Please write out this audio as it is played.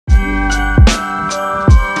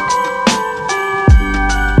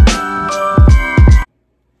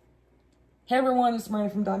Hey everyone, it's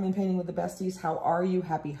Miranda from Diamond Painting with the Besties. How are you?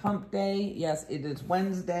 Happy hump day. Yes, it is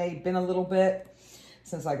Wednesday. Been a little bit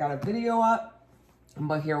since I got a video up,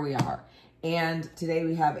 but here we are. And today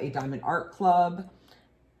we have a Diamond Art Club,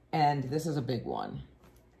 and this is a big one.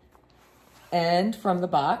 And from the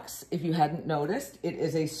box, if you hadn't noticed, it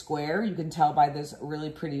is a square. You can tell by this really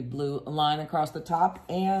pretty blue line across the top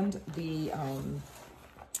and the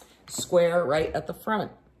square right at the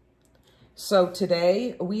front. So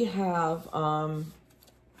today we have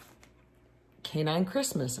Canine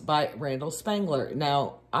Christmas by Randal Spangler.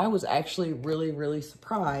 Now, I was actually really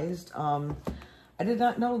surprised. I did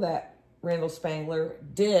not know that Randal Spangler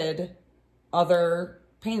did other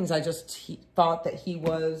paintings. I just thought that he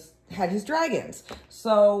had his dragons.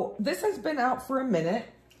 So this has been out for a minute,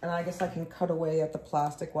 and I guess I can cut away at the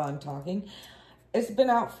plastic while I'm talking. It's been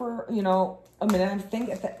out for, you know, a minute. I think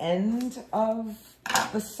at the end of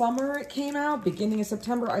the summer it came out, beginning of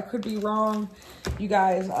September. I could be wrong. You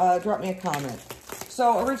guys, drop me a comment.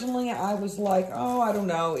 So originally I was like, oh, I don't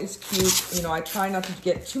know, it's cute. You know, I try not to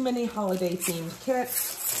get too many holiday themed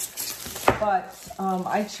kits, but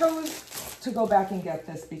I chose to go back and get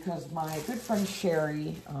this because my good friend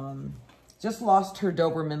Sherry just lost her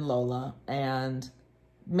Doberman Lola and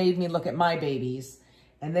made me look at my babies,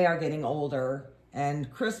 and they are getting older.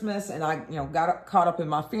 And Christmas, and I, you know, got caught up in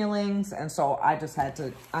my feelings, and so I just had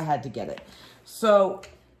to get it. So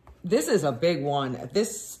this is a big one.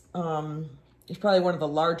 This is probably one of the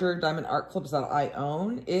larger Diamond Art Clubs that I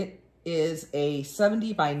own. It is a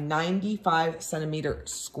 70 by 95 centimeter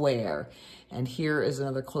square, and here is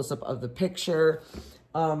another close-up of the picture.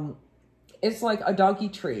 It's like a doggy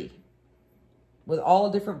tree with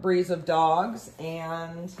all different breeds of dogs,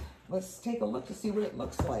 and let's take a look to see what it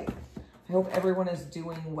looks like. I hope everyone is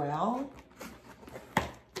doing well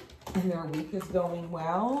and their week is going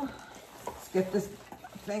well. Let's get this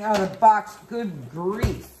thing out of the box. Good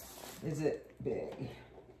grief, is it big.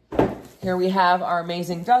 Here we have our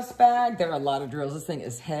amazing dust bag. There are a lot of drills. This thing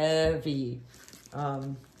is heavy.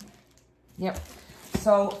 Yep.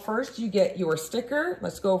 So first you get your sticker.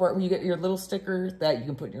 Let's go over it. You get your little sticker that you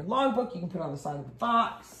can put in your logbook. You can put on the side of the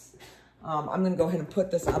box. I'm going to go ahead and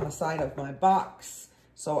put this on the side of my box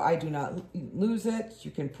so I do not lose it.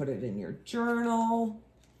 You can put it in your journal,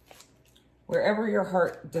 wherever your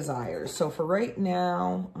heart desires. So for right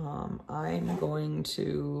now, I'm going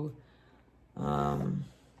to, I'll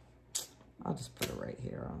just put it right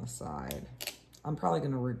here on the side. I'm probably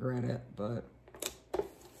going to regret it, but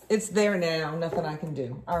it's there now. Nothing I can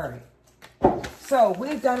do. All right. So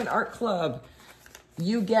with Diamond Art Club,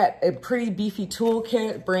 you get a pretty beefy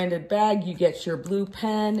toolkit, branded bag. You get your blue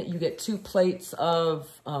pen. You get 2 plates of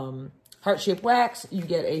heart-shaped wax. You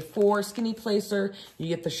get a 4 skinny placer. You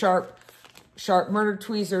get the sharp murder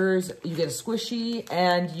tweezers. You get a squishy,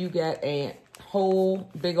 and you get a whole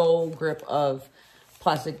big old grip of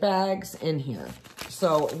plastic bags in here.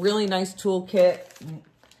 So really nice toolkit.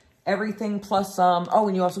 Everything plus some. Oh,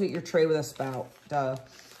 and you also get your tray with a spout. Duh.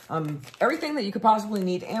 Everything that you could possibly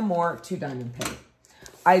need and more to diamond paint.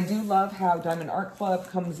 I do love how Diamond Art Club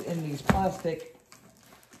comes in these plastic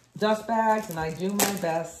dust bags, and I do my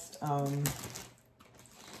best to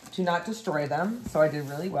not destroy them. So I did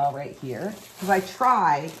really well right here, because I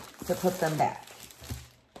try to put them back.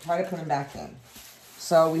 Try to put them back in.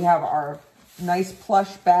 So we have our nice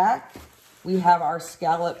plush back. We have our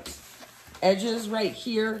scalloped edges right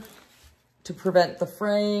here to prevent the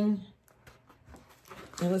fraying.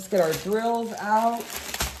 And let's get our drills out.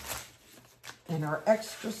 And our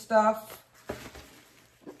extra stuff.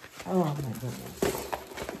 Oh my goodness.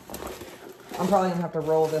 I'm probably gonna have to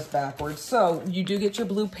roll this backwards. So you do get your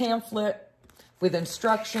blue pamphlet with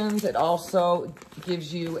instructions. It also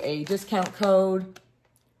gives you a discount code.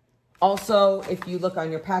 Also, if you look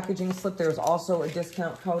on your packaging slip, there's also a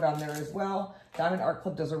discount code on there as well. Diamond Art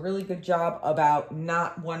Club does a really good job about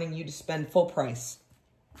not wanting you to spend full price.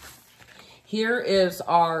 Here is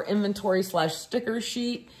our inventory / sticker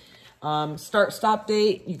sheet. Stop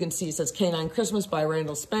date. You can see it says Canine Christmas by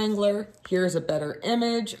Randal Spangler. Here's a better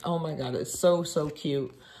image. Oh my God, it's so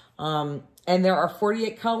cute. And there are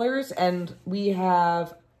 48 colors, and we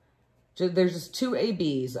have, there's just 2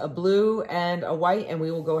 ABs, a blue and a white, and we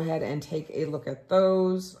will go ahead and take a look at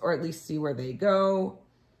those, or at least see where they go.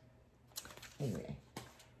 Anyway.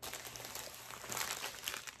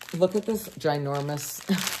 Look at this ginormous.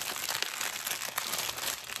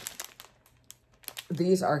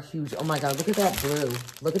 These are huge. Oh my God, look at that blue.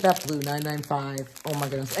 Look at that blue, 995. Oh my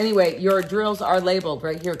goodness. Anyway, your drills are labeled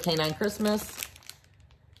right here, Canine Christmas.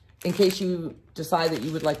 In case you decide that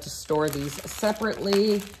you would like to store these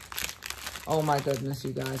separately. Oh my goodness,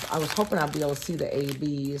 you guys. I was hoping I'd be able to see the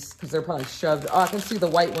ABs because they're probably shoved. Oh, I can see the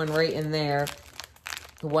white one right in there.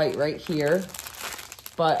 The white right here.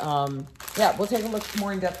 But, yeah, we'll take a look,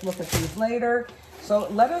 more in-depth look at these later. So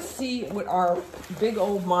let us see what our big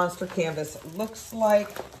old monster canvas looks like.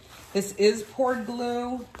 This is poured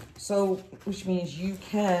glue, so which means you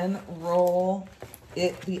can roll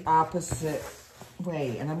it the opposite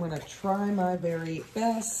way. And I'm going to try my very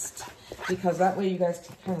best because that way you guys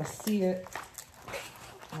can kind of see it.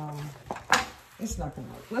 It's not going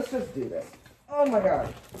to work. Let's just do this. Oh my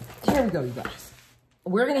God. Here we go, you guys.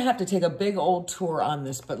 We're going to have to take a big old tour on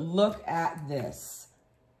this, but look at this.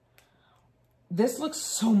 This looks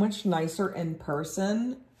so much nicer in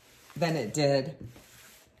person than it did.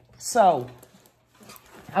 So,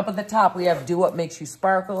 up at the top, we have Do What Makes You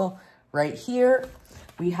Sparkle right here.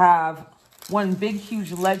 We have one big,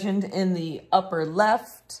 huge legend in the upper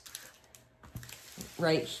left,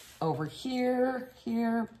 right over here,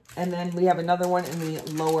 and then we have another one in the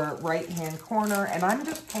lower right-hand corner. And I'm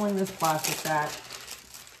just pulling this plastic back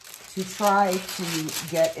to try to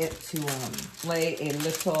get it to lay a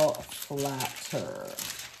little flatter.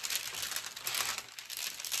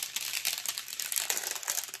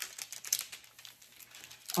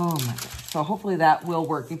 Oh my God. So hopefully that will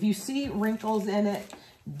work. If you see wrinkles in it,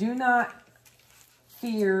 do not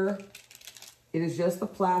fear. It is just the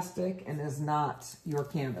plastic and is not your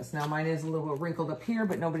canvas. Now mine is a little wrinkled up here,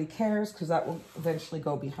 but nobody cares because that will eventually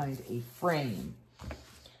go behind a frame.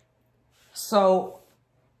 So,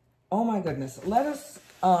 oh my goodness. Let us,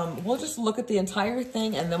 we'll just look at the entire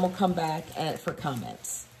thing and then we'll come back for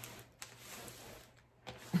comments.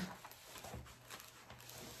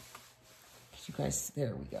 You guys,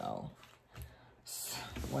 there we go.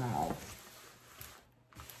 Wow.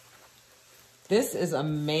 This is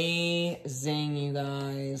amazing, you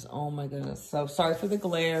guys. Oh my goodness. So sorry for the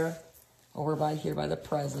glare over by here by the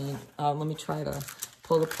present. Let me try to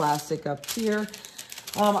pull the plastic up here.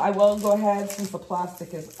 I will go ahead, since the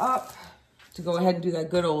plastic is up, to go ahead and do that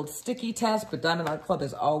good old sticky test, but Diamond Art Club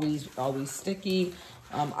is always sticky.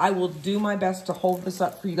 I will do my best to hold this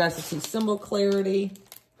up for you guys to see symbol clarity,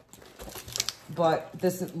 but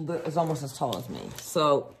this is almost as tall as me.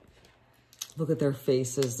 So look at their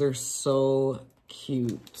faces. They're so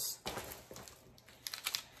cute.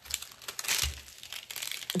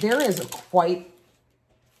 There is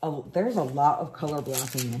there's a lot of color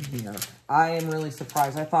blocking in here. I am really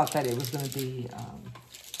surprised. I thought that it was going to be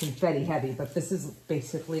confetti heavy, but this is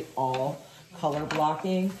basically all color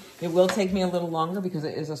blocking. It will take me a little longer because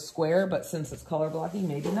it is a square, but since it's color blocking,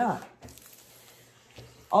 maybe not.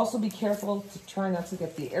 Also be careful to try not to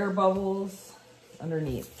get the air bubbles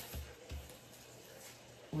underneath,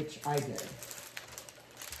 which I did.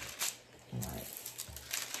 All right.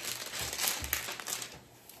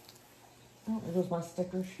 Oh, there goes my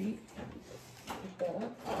sticker sheet.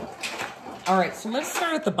 All right, so let's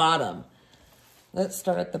start at the bottom. Let's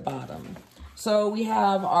start at the bottom. So we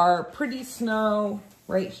have our pretty snow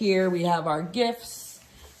right here. We have our gifts.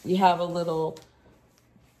 We have a little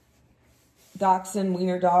dachshund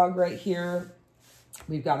wiener dog right here.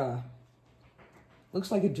 We've got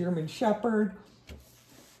looks like a German Shepherd,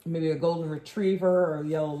 maybe a golden retriever or a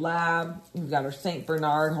yellow lab. We've got our Saint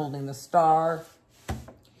Bernard holding the star.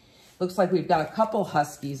 Looks like we've got a couple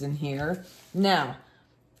huskies in here. Now,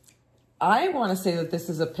 I want to say that this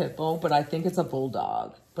is a pit bull, but I think it's a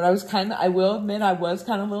bulldog. But I will admit, I was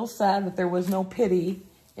kind of a little sad that there was no pitty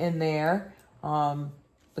in there. But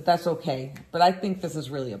that's okay. But I think this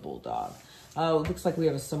is really a bulldog. It looks like we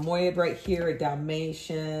have a Samoyed right here, a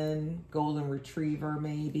Dalmatian, golden retriever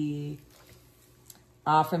maybe,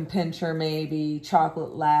 Affenpinscher maybe,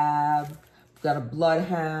 chocolate lab. We've got a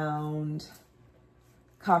bloodhound,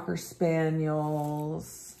 cocker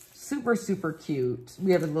spaniels, super, super cute.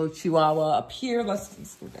 We have a little chihuahua up here.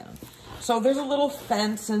 Let's go down. So there's a little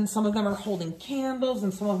fence, and some of them are holding candles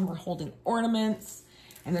and some of them are holding ornaments.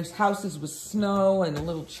 And there's houses with snow and a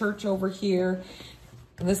little church over here.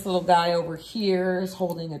 And this little guy over here is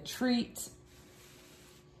holding a treat.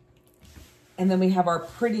 And then we have our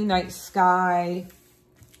pretty night sky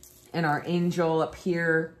and our angel up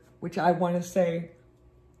here, which I want to say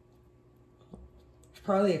is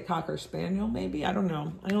probably a cocker spaniel, maybe. I don't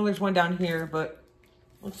know. I know there's one down here, but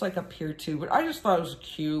looks like up here too. But I just thought it was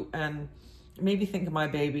cute and it made me think of my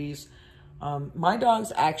babies. My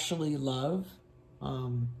dogs actually love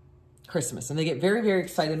Christmas, and they get very, very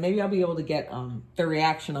excited. Maybe I'll be able to get their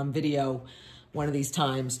reaction on video one of these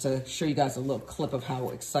times to show you guys a little clip of how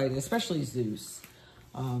excited, especially Zeus.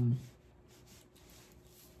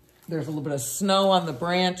 There's a little bit of snow on the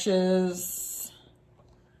branches.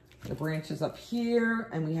 the branches up here,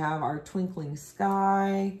 and we have our twinkling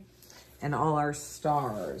sky and all our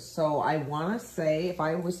stars. So I want to say, if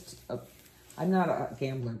I was, I'm not a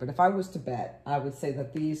gambler, but if I was to bet, I would say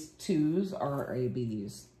that these 2s are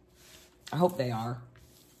ABs. I hope they are.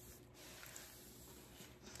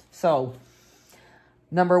 So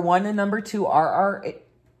number 1 and number 2 are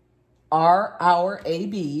our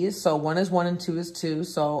ABs. So 1 is 1 and 2 is 2.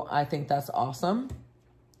 So I think that's awesome.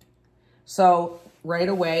 So right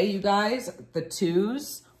away, you guys, the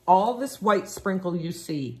 2s, all this white sprinkle you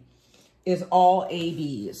see is all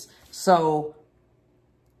ABs. So,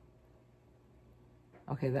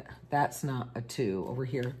 okay, that's not a 2 over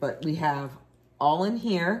here, but we have all in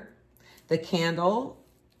here. The candle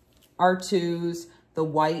are 2s, the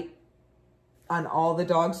white on all the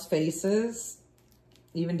dogs' faces,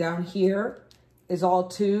 even down here, is all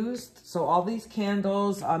 2s. So all these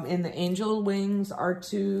candles in the angel wings are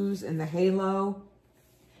 2s, in the halo.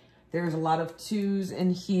 There's a lot of 2s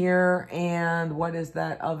in here. And what is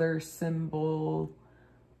that other symbol?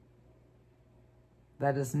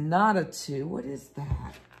 That is not a 2. What is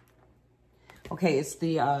that? Okay, it's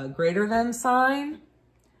the greater than sign.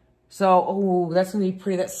 So, oh, that's going to be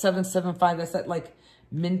pretty. That's 775. That's that like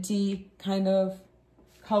minty kind of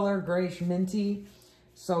color, grayish minty.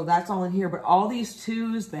 So that's all in here. But all these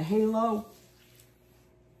 2s, the halo,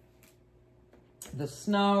 the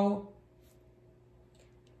snow,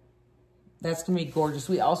 that's going to be gorgeous.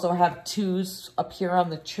 We also have 2s up here on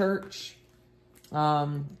the church.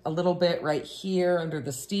 A little bit right here under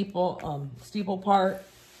the steeple part.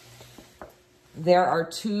 There are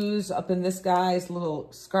 2s up in this guy's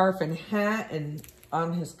little scarf and hat and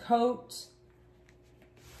on his coat.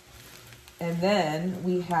 And then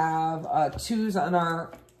we have 2s on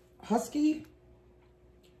our Husky,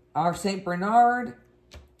 our St. Bernard,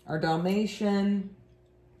 our Dalmatian,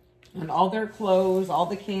 and all their clothes, all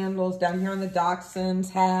the candles down here on the Dachshund's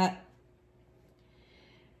hat.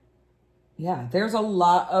 Yeah, there's a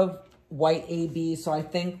lot of white ABs. So I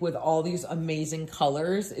think with all these amazing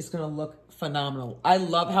colors, it's going to look phenomenal. I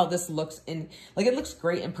love how this looks in, like it looks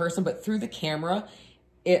great in person, but through the camera,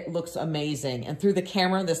 it looks amazing. And through the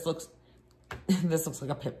camera, this looks like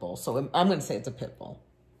a pit bull. So I'm going to say it's a pit bull.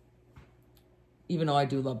 Even though I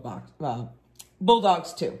do love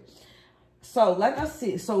bulldogs too. So let us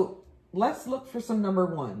see. So let's look for some number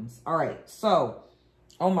 1s. All right. So,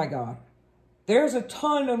 oh my God. There's a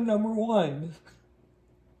ton of number 1s.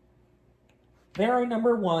 There are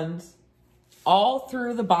number 1s all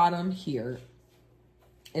through the bottom here.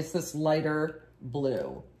 It's this lighter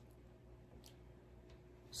blue.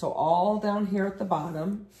 So all down here at the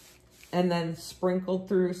bottom, and then sprinkled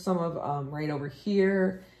through some of right over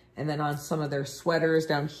here, and then on some of their sweaters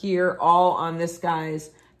down here, all on this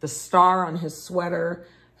guy's, the star on his sweater,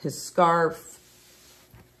 his scarf.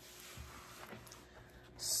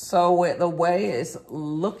 So the way it's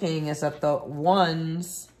looking is that the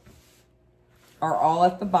 1s are all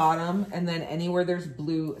at the bottom, and then anywhere there's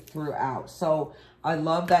blue throughout. So I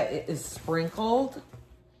love that it is sprinkled.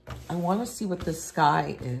 I want to see what the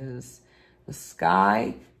sky is. The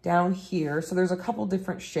sky down here. So there's a couple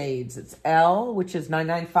different shades. It's L, which is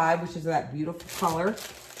 995, which is that beautiful color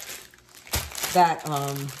that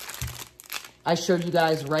I showed you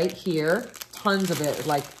guys right here. Tons of it.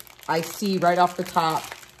 Like I see right off the top,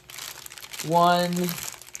 1,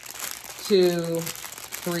 2,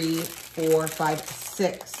 3, 4, 5,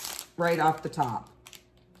 6 right off the top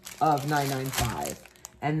of 995.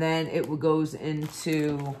 And then it goes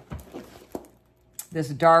into this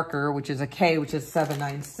darker, which is a K, which is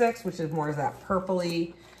 796, which is more of that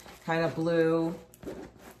purpley kind of blue.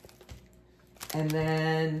 And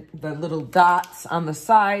then the little dots on the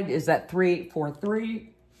side is that 3843.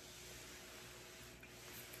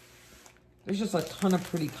 There's just a ton of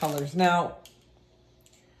pretty colors. Now,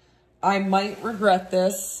 I might regret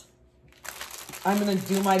this. I'm going to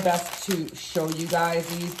do my best to show you guys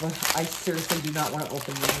these, but I seriously do not want to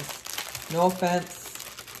open these. No offense.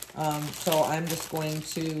 So I'm just going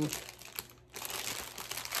to,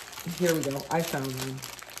 here we go. I found them.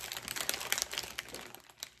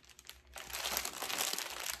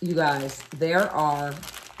 You guys, there are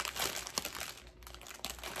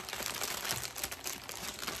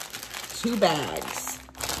 2 bags.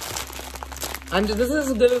 This is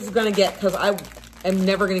as good as it's going to get because I am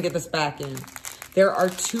never going to get this back in. There are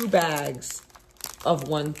 2 bags of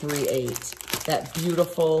 138. That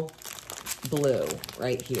beautiful blue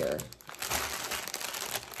right here.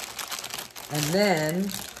 And then,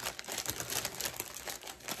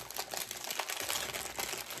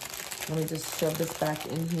 let me just shove this back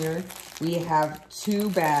in here. We have 2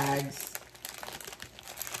 bags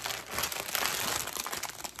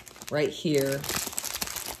right here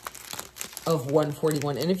of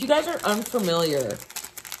 141. And if you guys are unfamiliar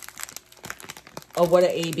of what an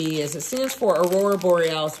AB is, it stands for Aurora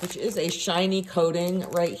Borealis, which is a shiny coating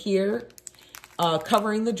right here,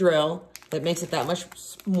 covering the drill that makes it that much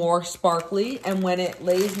more sparkly. And when it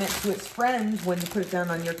lays next to its friends, when you put it down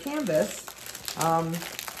on your canvas,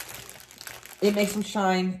 it makes them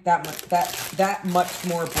shine that much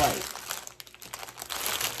more bright.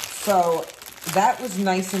 So that was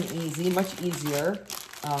nice and easy, much easier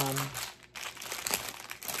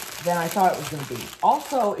than I thought it was going to be.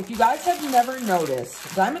 Also, if you guys have never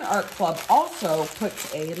noticed, Diamond Art Club also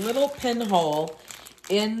puts a little pinhole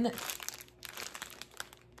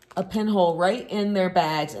right in their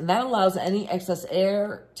bags, and that allows any excess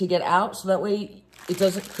air to get out, so that way it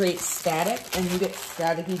doesn't create static, and you get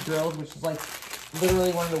staticky drills, which is like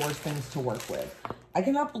literally one of the worst things to work with. I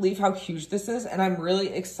cannot believe how huge this is, and I'm really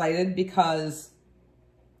excited because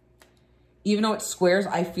even though it's squares,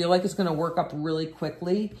 I feel like it's going to work up really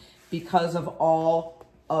quickly because of all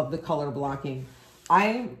of the color blocking.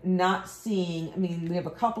 I'm not seeing, I mean, we have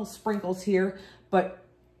a couple sprinkles here, but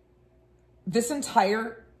this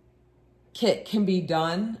entire kit can be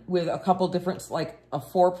done with a couple different, like a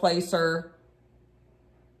 4-placer,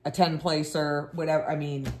 a 10-placer, whatever, I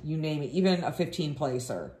mean, you name it, even a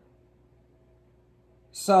 15-placer.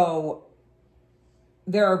 So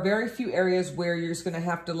there are very few areas where you're just going to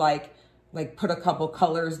have to like put a couple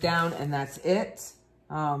colors down and that's it.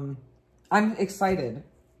 I'm excited.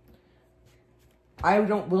 I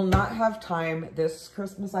will not have time this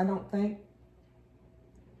Christmas, I don't think.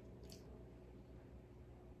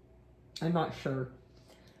 I'm not sure.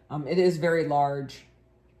 It is very large,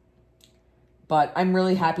 but I'm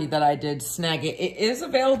really happy that I did snag it. It is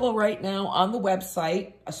available right now on the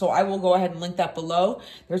website, so I will go ahead and link that below.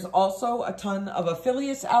 There's also a ton of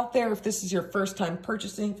affiliates out there. If this is your first time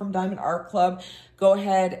purchasing from Diamond Art Club, go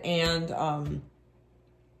ahead and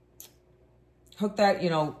hook that,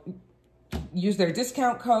 use their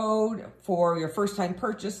discount code for your first time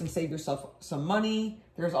purchase and save yourself some money.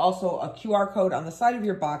 There's also a QR code on the side of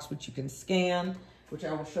your box, which you can scan, which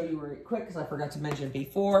I will show you really quick because I forgot to mention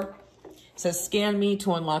before. It says scan me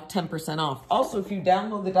to unlock 10% off. Also, if you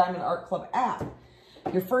download the Diamond Art Club app,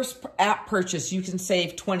 your first app purchase, you can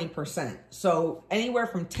save 20%. So anywhere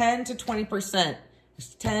from 10 to 20%,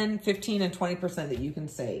 it's 10, 15, and 20% that you can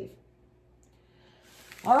save.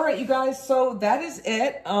 All right, you guys, so that is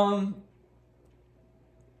it.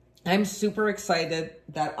 I'm super excited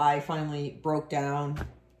that I finally broke down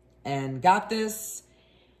and got this.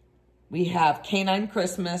 We have Canine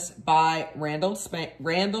Christmas by Randal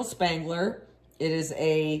Spangler. It is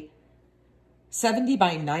a 70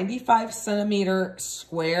 by 95 centimeter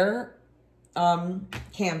square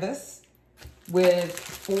canvas with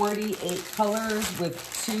 48 colors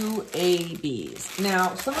with 2 ABs.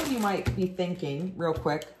 Now, some of you might be thinking, real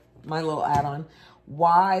quick, my little add-on,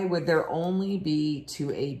 why would there only be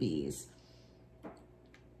 2 ABs?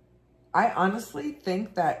 I honestly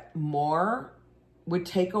think that more would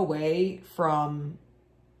take away from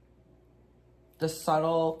the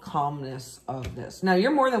subtle calmness of this. Now,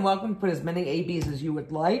 you're more than welcome to put as many ABs as you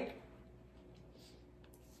would like.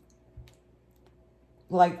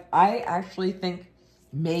 Like, I actually think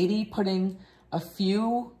maybe putting a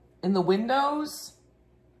few in the windows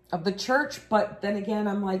of the church, but then again,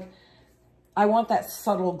 I'm like, I want that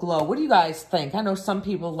subtle glow. What do you guys think? I know some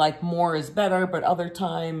people like more is better, but other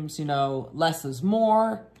times, less is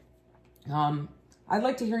more. I'd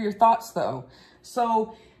like to hear your thoughts though.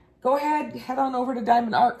 So go ahead, head on over to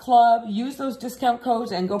Diamond Art Club, use those discount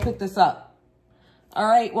codes and go pick this up. All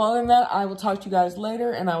right, well, other than that, I will talk to you guys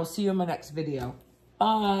later and I will see you in my next video.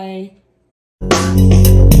 Bye.